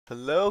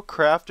Hello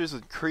crafters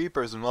and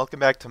creepers and welcome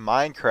back to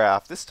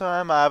Minecraft. This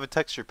time I have a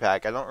texture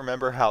pack. I don't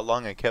remember how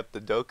long I kept the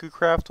Doku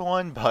Craft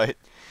one, but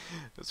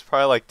it's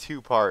probably like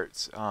 2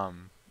 parts.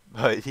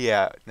 But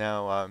yeah,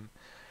 now I'm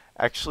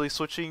actually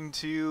switching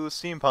to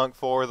Steampunk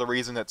for the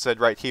reason it said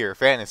right here,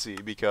 fantasy,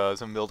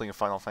 because I'm building a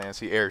Final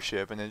Fantasy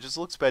airship and it just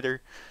looks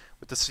better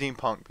with the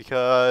Steampunk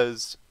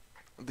because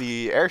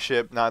the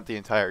airship, not the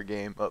entire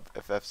game of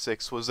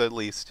FF6, was at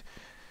least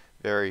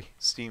very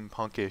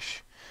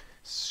steampunkish.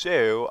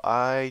 So,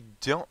 I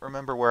don't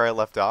remember where I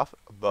left off,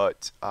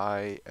 but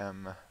I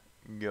am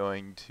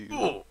going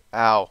to...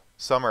 Ow!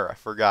 Summer, I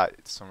forgot.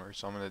 It's summer,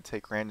 so I'm going to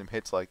take random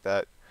hits like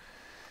that.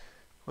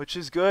 Which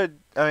is good.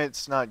 I mean,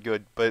 it's not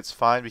good, but it's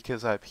fine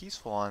because I have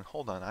peaceful on.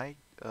 Hold on,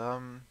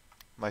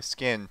 my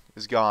skin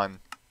is gone.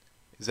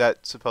 Is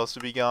that supposed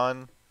to be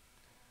gone?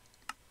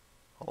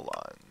 Hold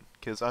on.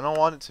 Because I don't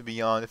want it to be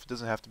gone if it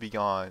doesn't have to be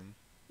gone.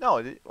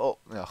 No, oh,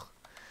 no.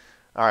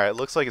 Alright, it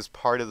looks like it's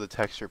part of the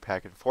texture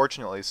pack,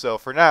 unfortunately. So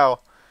for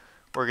now,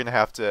 we're going to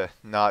have to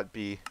not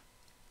be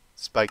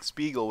Spike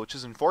Spiegel, which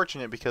is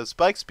unfortunate because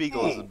Spike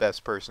Spiegel is the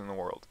best person in the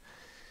world.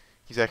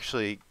 He's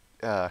actually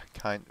he's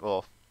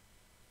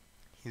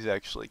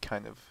actually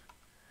kind of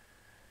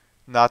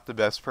not the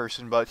best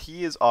person, but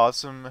he is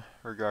awesome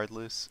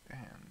regardless.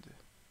 And,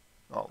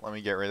 oh, let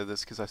me get rid of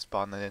this because I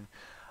spawned that in.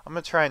 I'm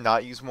going to try and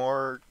not use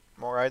more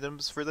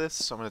items for this.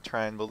 So I'm going to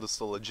try and build this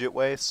the legit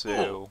way.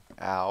 So,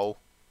 ow.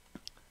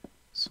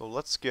 So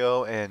let's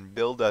go and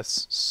build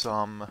us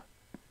some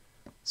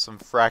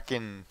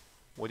frackin',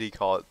 what do you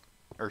call it?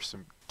 Or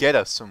get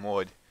us some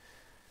wood.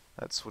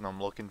 That's what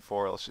I'm looking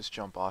for. Let's just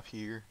jump off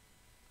here.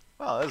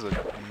 Wow, there's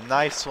a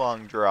nice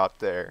long drop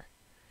there.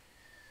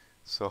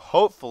 So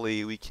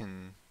hopefully we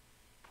can,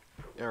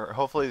 or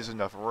hopefully there's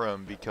enough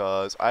room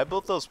because I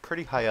built those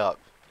pretty high up.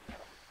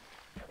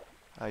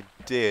 I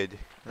did,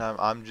 and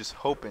I'm just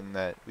hoping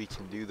that we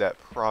can do that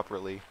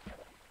properly.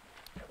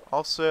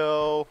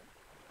 Also,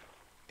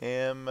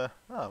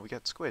 oh, we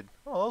got squid.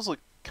 Oh, those look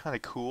kind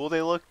of cool.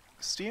 They look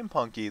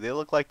steampunky. They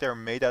look like they're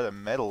made out of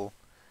metal.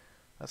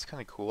 That's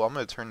kind of cool. I'm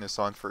going to turn this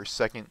on for a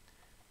second.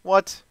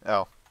 What?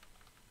 Oh.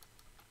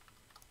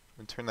 I'm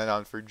going to turn that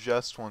on for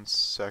just 1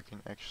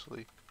 second,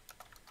 actually.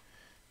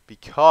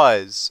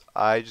 Because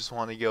I just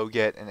want to go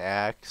get an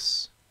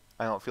axe.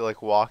 I don't feel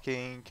like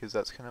walking because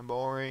that's kind of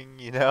boring,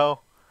 you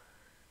know?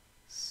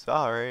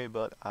 Sorry,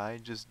 but I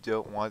just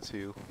don't want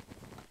to.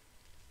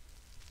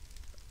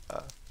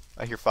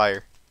 I hear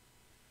fire.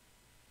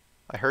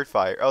 I heard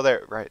fire. Oh,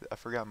 there, right. I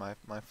forgot my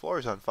floor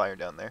is on fire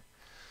down there.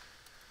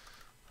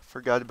 I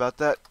forgot about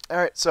that.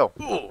 Alright, so.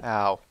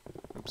 Ow.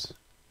 Oops.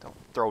 Don't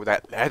throw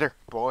that ladder,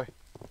 boy.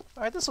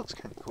 Alright, this looks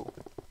kind of cool.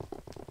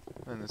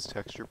 And this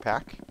texture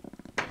pack.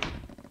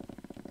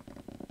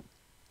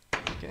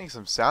 Getting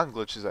some sound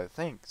glitches, I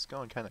think. It's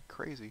going kind of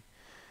crazy.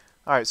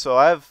 Alright, so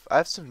I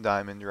have some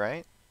diamond,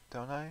 right?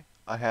 Don't I?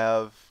 I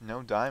have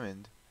no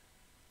diamond.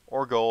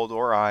 Or gold,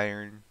 or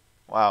iron.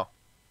 Wow.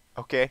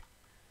 Okay.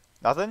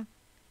 Nothing?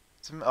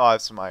 Oh, I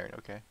have some iron,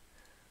 okay.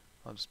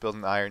 I'll just build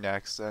an iron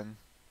axe then.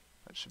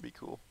 That should be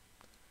cool.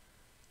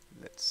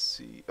 Let's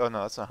see. Oh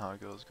no, that's not how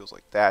it goes. It goes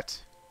like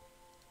that.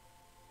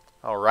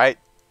 Alright.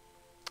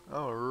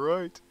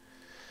 Alright.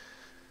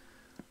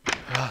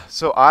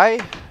 So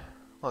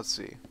let's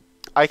see.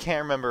 I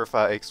can't remember if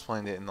I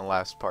explained it in the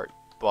last part,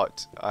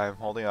 but I'm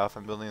holding off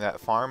on building that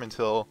farm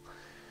until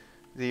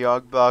the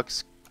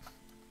Ogbox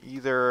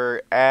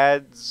either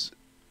adds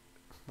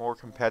more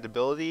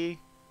compatibility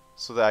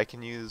so that I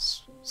can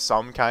use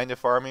some kind of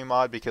farming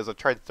mod, because I've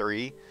tried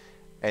 3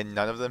 and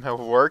none of them have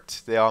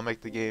worked. They all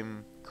make the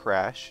game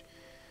crash.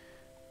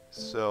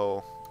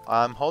 So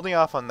I'm holding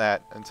off on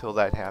that until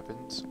that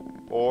happens,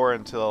 or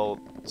until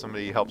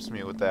somebody helps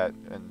me with that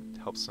and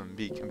helps them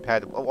be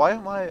compatible. Oh, why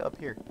am I up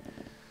here?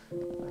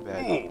 My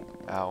bad.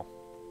 Ow.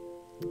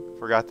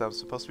 Forgot that I'm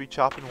supposed to be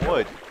chopping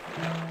wood.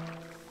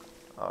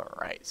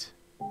 Alright.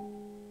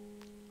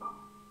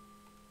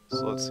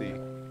 So let's see.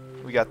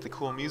 We got the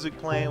cool music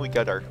playing. We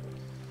got our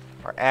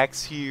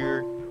axe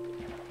here.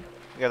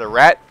 We got a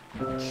rat.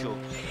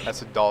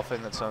 That's a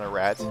dolphin. That's not a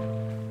rat.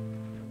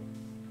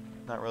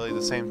 Not really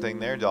the same thing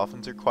there.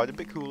 Dolphins are quite a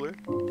bit cooler.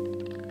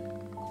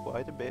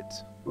 Quite a bit.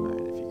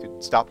 Alright, if you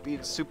could stop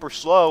being super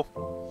slow.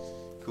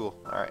 Cool.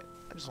 Alright.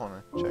 I just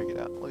want to check it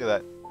out. Look at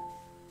that.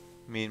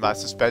 Me and my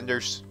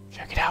suspenders.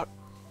 Check it out.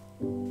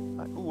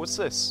 Ooh, what's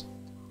this?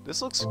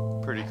 This looks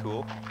pretty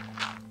cool.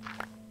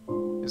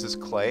 Is this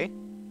clay?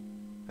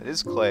 It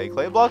is clay.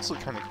 Clay blocks look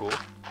kind of cool.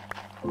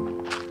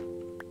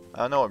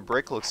 I don't know what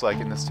brick looks like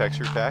in this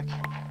texture pack.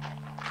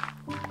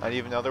 I didn't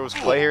even know there was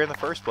clay here in the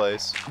first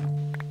place.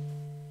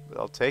 But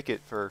I'll take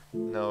it for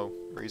no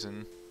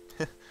reason.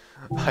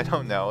 I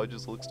don't know, it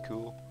just looks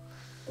cool.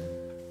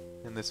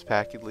 In this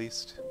pack at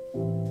least.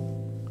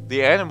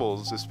 The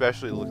animals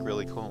especially look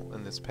really cool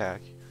in this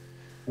pack.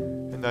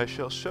 And I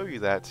shall show you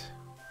that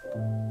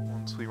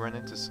once we run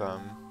into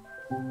some.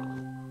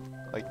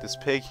 Like this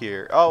pig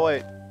here. Oh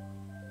wait.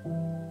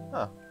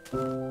 Huh.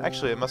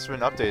 Actually, it must have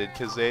been updated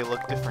because they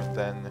look different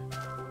than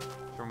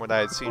from what I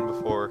had seen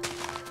before.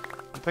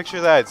 the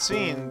picture that I'd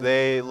seen,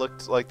 they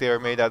looked like they were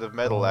made out of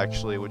metal,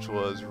 actually, which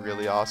was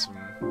really awesome.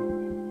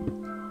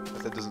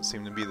 But that doesn't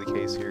seem to be the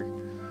case here.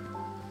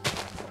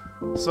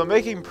 So I'm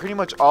making pretty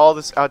much all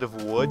this out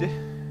of wood,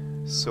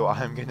 so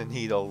I'm gonna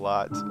need a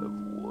lot of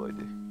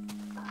wood.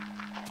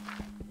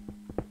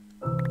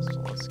 So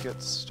let's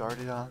get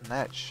started on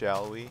that,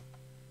 shall we?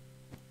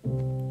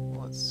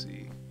 Let's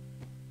see.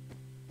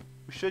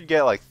 We should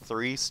get like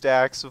 3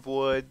 stacks of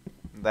wood.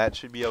 That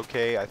should be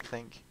okay, I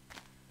think.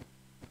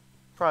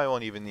 Probably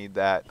won't even need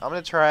that. I'm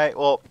gonna try.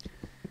 Well,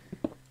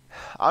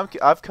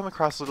 I've come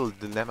across a little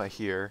dilemma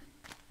here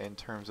in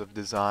terms of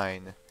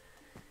design.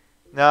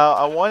 Now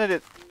I wanted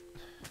it.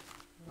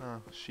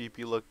 Oh, sheep,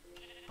 you look.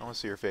 I want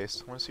to see your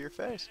face. I want to see your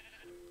face.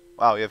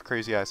 Wow, you have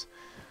crazy eyes.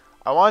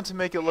 I wanted to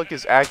make it look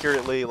as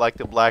accurately like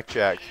the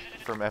blackjack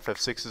from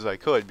FF6 as I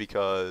could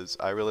because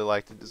I really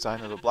like the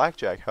design of the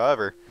blackjack.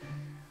 However,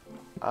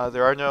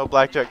 there are no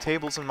blackjack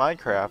tables in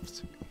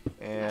Minecraft,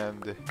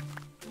 and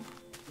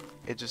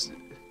it just,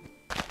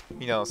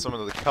 you know, some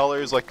of the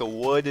colors, like the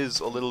wood is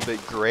a little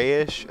bit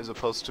grayish as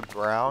opposed to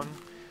brown,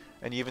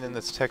 and even in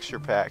this texture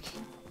pack,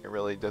 it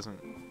really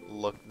doesn't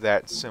look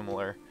that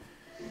similar.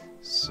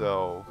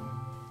 So,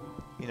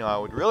 you know, I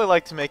would really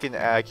like to make an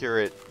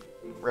accurate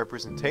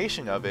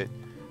representation of it,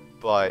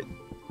 but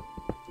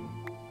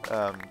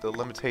the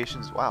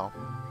limitations, wow,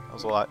 that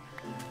was a lot.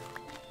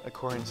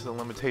 According to the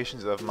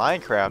limitations of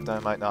Minecraft, I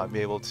might not be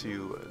able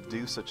to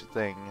do such a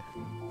thing,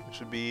 which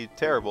would be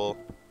terrible,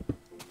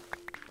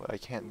 but I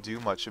can't do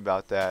much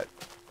about that,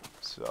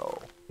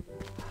 so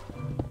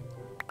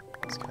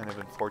it's kind of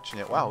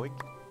unfortunate. Wow, we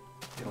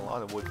get a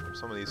lot of wood from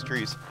some of these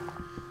trees.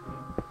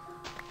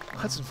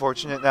 That's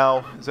unfortunate.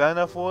 Now, is that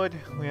enough wood?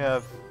 We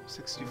have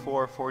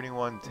 64,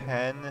 41,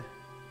 10.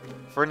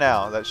 For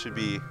now, that should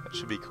be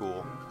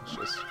cool. It's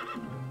just,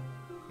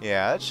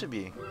 yeah, that should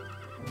be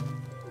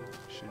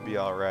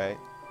all right.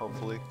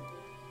 Hopefully.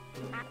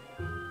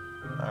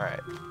 All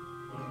right.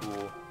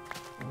 Cool.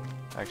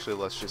 Actually,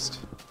 let's just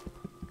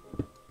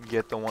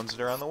get the ones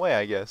that are on the way,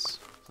 I guess,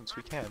 since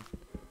we can.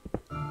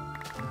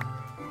 Might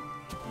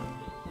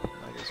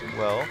as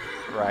well,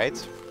 right?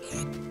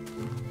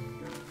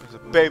 There's a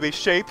baby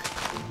sheep.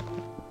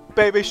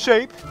 Baby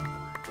sheep.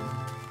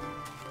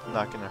 I'm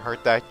not gonna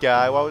hurt that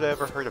guy. Why would I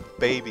ever hurt a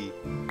baby?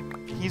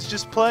 He's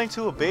just playing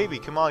to a baby.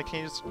 Come on,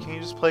 can you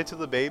just play to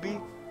the baby?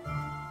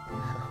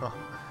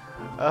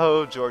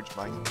 Oh, George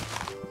Michael.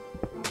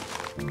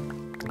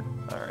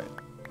 All right.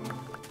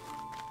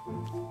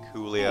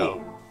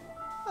 Coolio.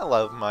 I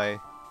love my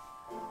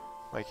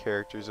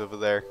characters over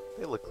there.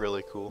 They look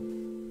really cool.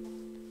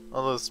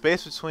 Although the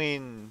space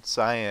between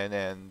Cyan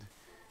and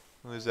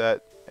who's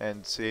that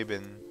and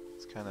Sabin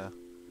is kind of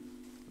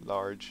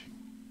large.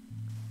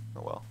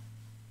 Oh well.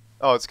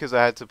 Oh, it's because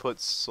I had to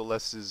put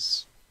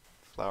Celeste's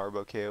flower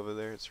bouquet over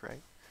there. That's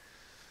right.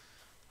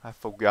 I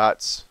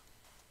forgot.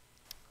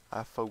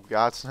 I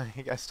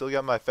still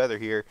got my feather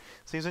here.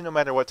 Seems like no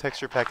matter what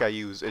texture pack I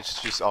use, it's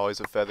just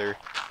always a feather.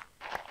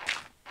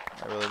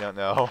 I really don't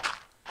know.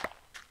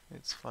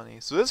 It's funny.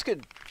 So this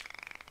could,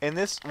 in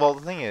this, well,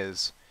 the thing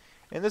is,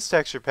 in this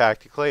texture pack,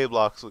 the clay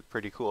blocks look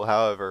pretty cool.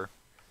 However,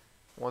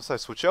 once I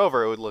switch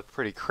over, it would look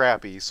pretty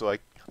crappy. So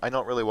I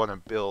don't really want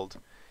to build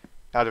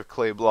out of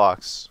clay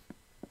blocks,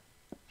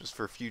 just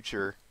for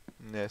future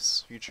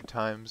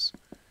times,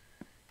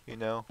 you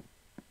know.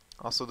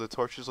 Also, the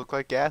torches look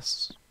like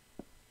gas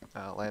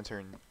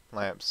lantern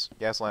lamps,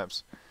 gas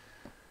lamps.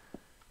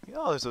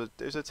 Oh,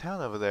 there's a town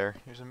over there.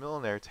 There's a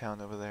millionaire town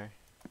over there.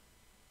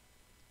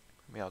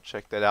 Maybe I'll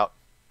check that out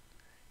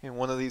in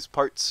one of these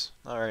parts.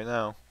 All right,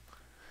 now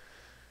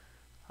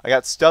I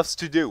got stuffs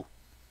to do,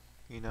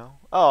 you know.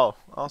 Oh,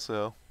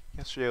 also,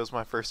 yesterday was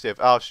my first day of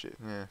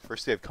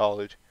first day of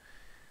college.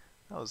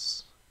 That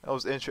was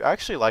interesting. I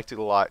actually liked it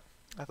a lot.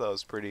 I thought it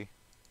was pretty.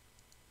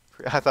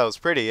 I thought it was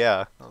pretty.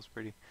 Yeah, that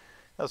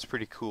was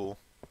pretty cool.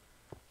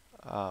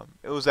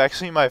 It was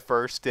actually my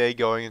first day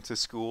going into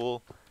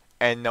school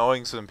and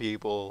knowing some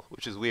people,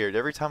 which is weird.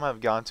 Every time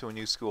I've gone to a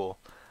new school,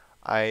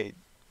 I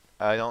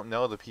don't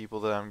know the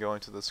people that I'm going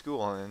to the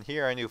school, and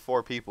here I knew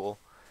 4 people,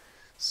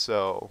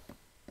 so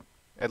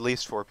at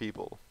least 4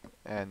 people,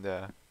 and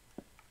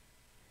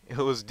it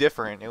was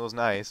different. It was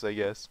nice, I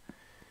guess,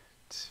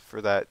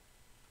 for that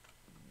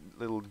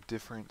little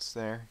difference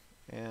there.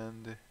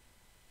 And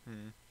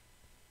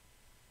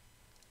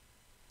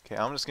okay,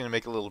 I'm just gonna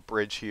make a little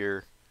bridge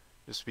here.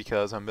 Just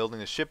because I'm building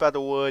the ship out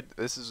of wood.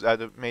 This is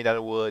made out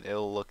of wood.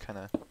 It'll look kind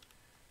of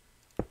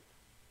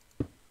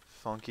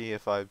funky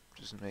if I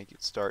just make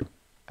it start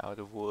out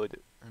of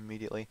wood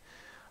immediately.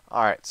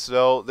 Alright,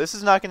 so this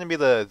is not going to be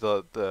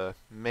the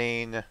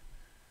main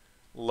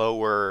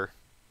lower,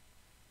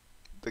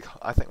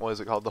 I think, what is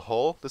it called? The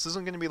hull? This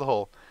isn't going to be the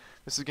hull.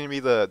 This is going to be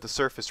the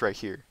surface right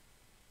here.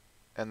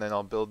 And then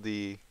I'll build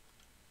the...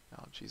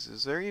 Oh, jeez,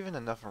 is there even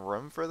enough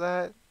room for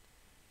that?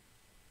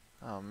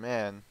 Oh,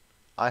 man.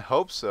 I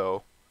hope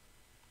so.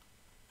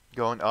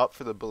 Going up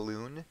for the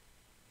balloon.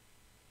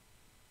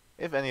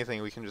 If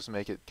anything, we can just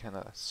make it kind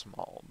of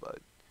small, but...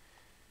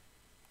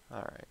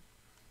 Alright.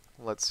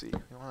 let's see.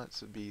 We want it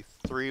to be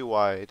 3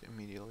 wide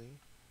immediately.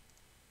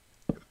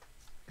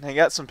 And I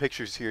got some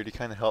pictures here to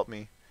kind of help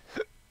me.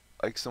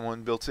 Like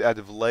someone built it out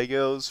of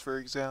Legos, for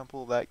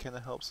example. That kind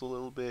of helps a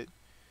little bit.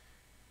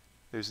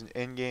 There's an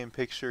in-game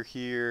picture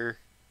here.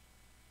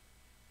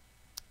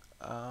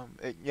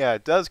 Yeah,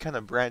 it does kind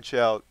of branch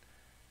out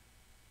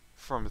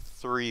from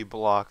 3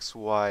 blocks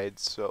wide,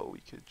 so we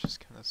could just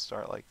kind of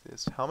start like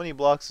this. How many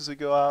blocks does it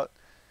go out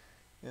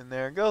in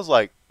there? It goes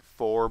like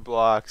 4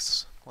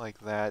 blocks, like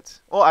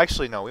that. Well,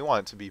 actually, no, we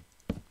want it to be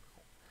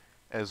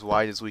as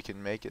wide as we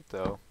can make it,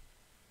 though.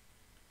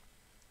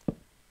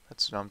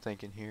 That's what I'm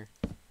thinking here.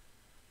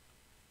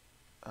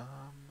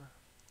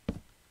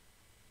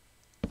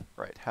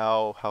 Right,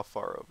 how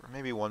far over?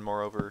 Maybe one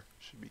more over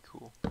should be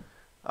cool.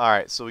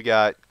 Alright, so we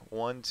got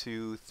 1,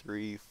 2,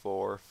 3,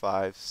 4,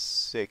 5,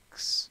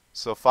 6.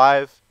 So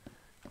 5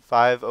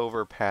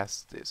 over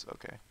past this.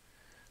 Okay.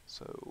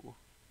 So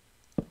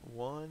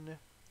 1,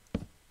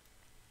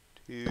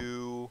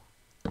 2,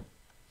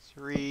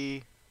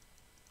 3.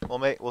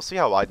 We'll see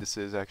how wide this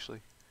is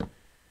actually.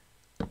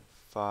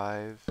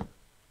 5.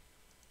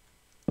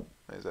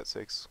 Is that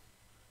 6?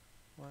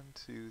 1,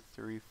 2,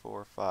 3,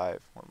 4,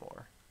 5. One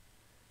more.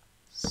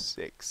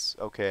 6.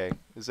 Okay.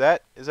 Is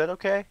that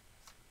okay?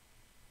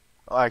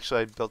 Oh,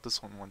 actually, I built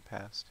this one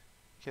past.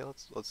 Okay,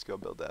 let's go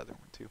build the other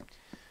one too.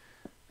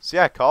 So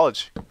yeah,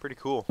 college, pretty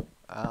cool.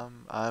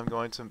 I'm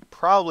going to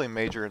probably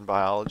major in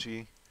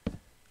biology.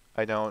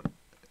 I don't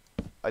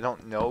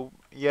know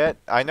yet.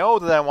 I know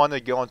that I want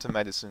to go into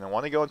medicine. I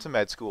want to go into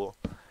med school,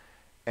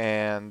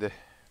 and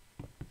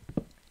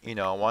you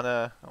know, I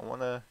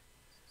wanna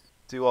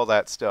do all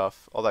that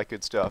stuff, all that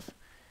good stuff.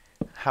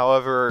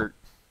 However,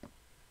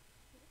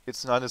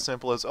 it's not as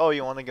simple as, oh,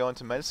 you want to go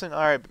into medicine?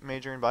 All right,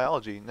 major in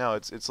biology. No,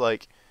 it's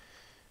like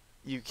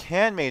you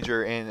can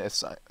major in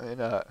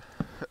a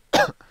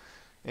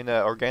in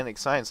a organic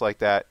science like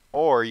that,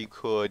 or you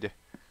could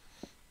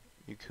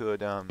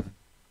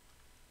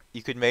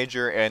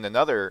major in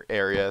another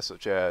area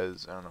such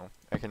as, I don't know,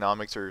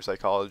 economics or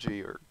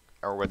psychology or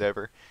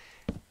whatever,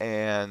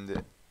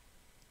 and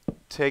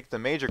take the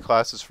major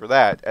classes for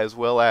that, as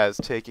well as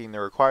taking the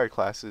required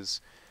classes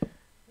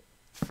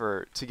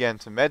to get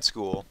into med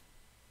school.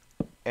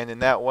 And in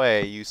that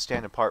way, you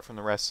stand apart from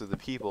the rest of the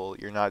people.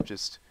 You're not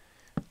just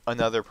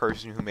another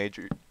person who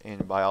majored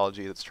in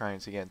biology that's trying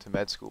to get into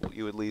med school.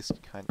 You at least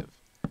kind of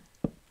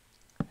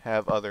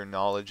have other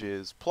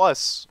knowledges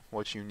plus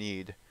what you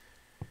need.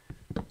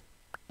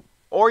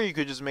 Or you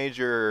could just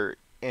major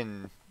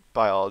in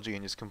biology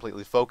and just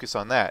completely focus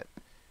on that.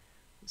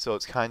 So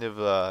it's kind of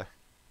a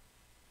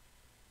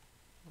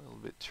little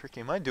bit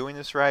tricky. Am I doing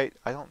this right?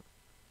 I don't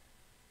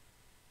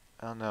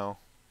know.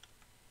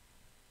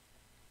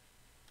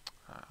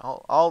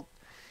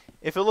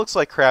 If it looks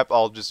like crap,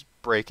 I'll just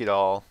break it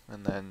all,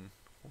 and then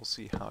we'll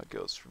see how it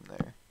goes from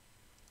there.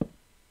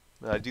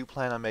 But I do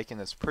plan on making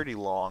this pretty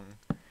long.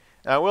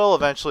 And I will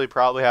eventually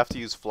probably have to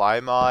use fly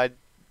mod,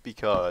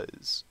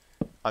 because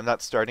I'm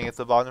not starting at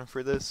the bottom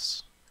for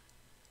this.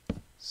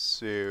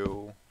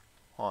 So,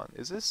 hold on.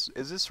 Is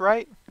this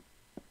right?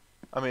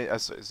 I mean,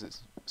 is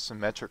this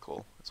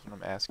symmetrical? That's what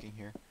I'm asking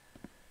here.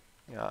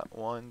 Yeah,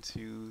 1,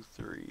 2,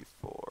 3,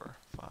 4,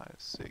 5,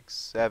 6,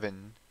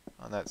 7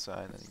 on that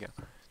side. Then you go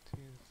 2,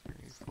 3,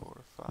 4,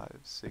 5,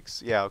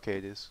 6. Yeah, okay,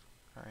 it is.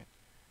 All right.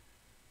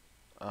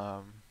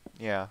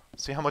 Yeah.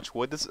 See how much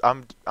wood this?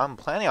 I'm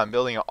planning on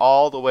building it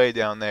all the way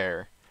down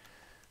there.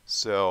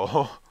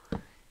 So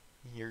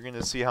you're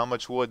gonna see how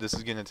much wood this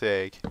is gonna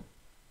take.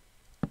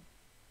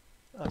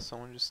 Oh,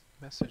 someone just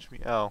messaged me.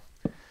 Oh.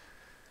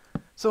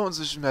 Someone's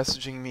just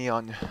messaging me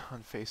on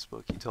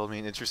Facebook. He told me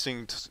an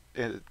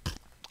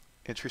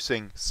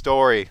interesting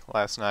story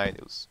last night.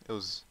 It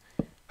was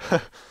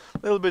a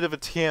little bit of a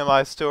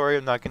TMI story.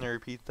 I'm not going to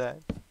repeat that.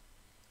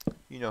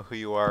 You know who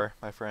you are,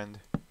 my friend.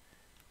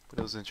 But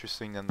it was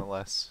interesting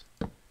nonetheless.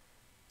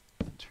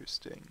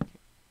 Interesting.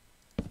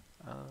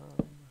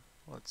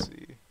 Let's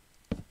see.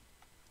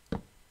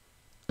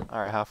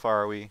 Alright, how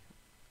far are we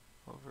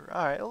over?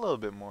 Alright, a little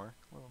bit more.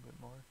 A little bit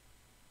more.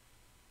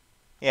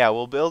 Yeah,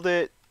 we'll build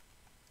it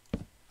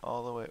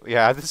all the way.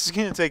 Yeah, this is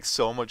going to take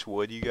so much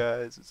wood, you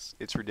guys.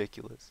 It's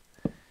ridiculous.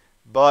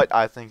 But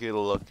I think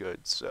it'll look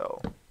good,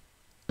 so.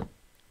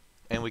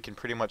 And we can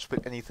pretty much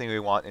put anything we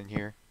want in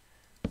here,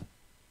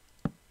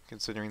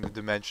 considering the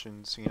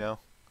dimensions, you know.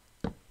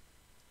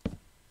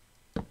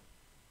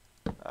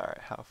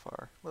 Alright, how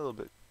far? A little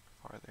bit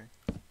farther.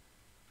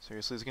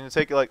 Seriously, it's going to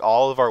take like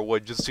all of our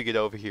wood just to get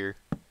over here.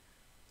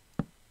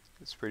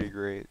 It's pretty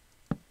great.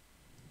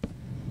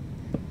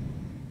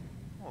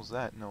 What was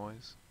that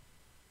noise?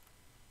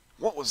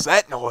 What was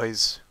that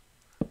noise?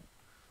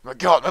 My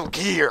God, Metal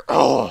Gear!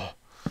 Oh.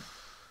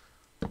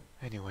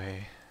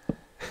 Anyway.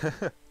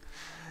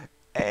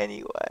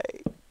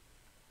 Anyway.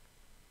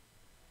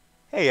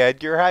 Hey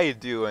Edgar, how you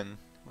doing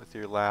with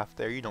your laugh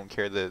there? You don't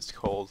care that it's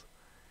cold.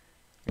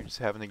 You're just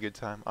having a good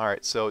time.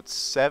 Alright, so it's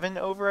 7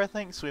 over, I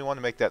think, so we want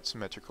to make that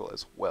symmetrical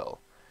as well.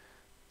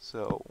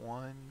 So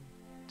 1,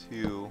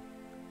 2,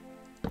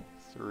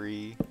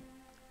 3,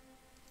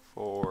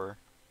 4,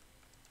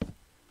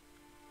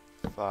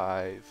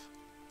 5,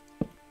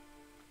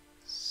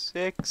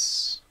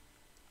 6,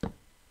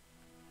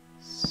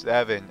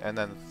 7, and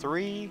then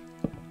 3.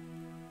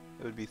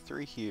 It would be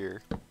 3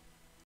 here.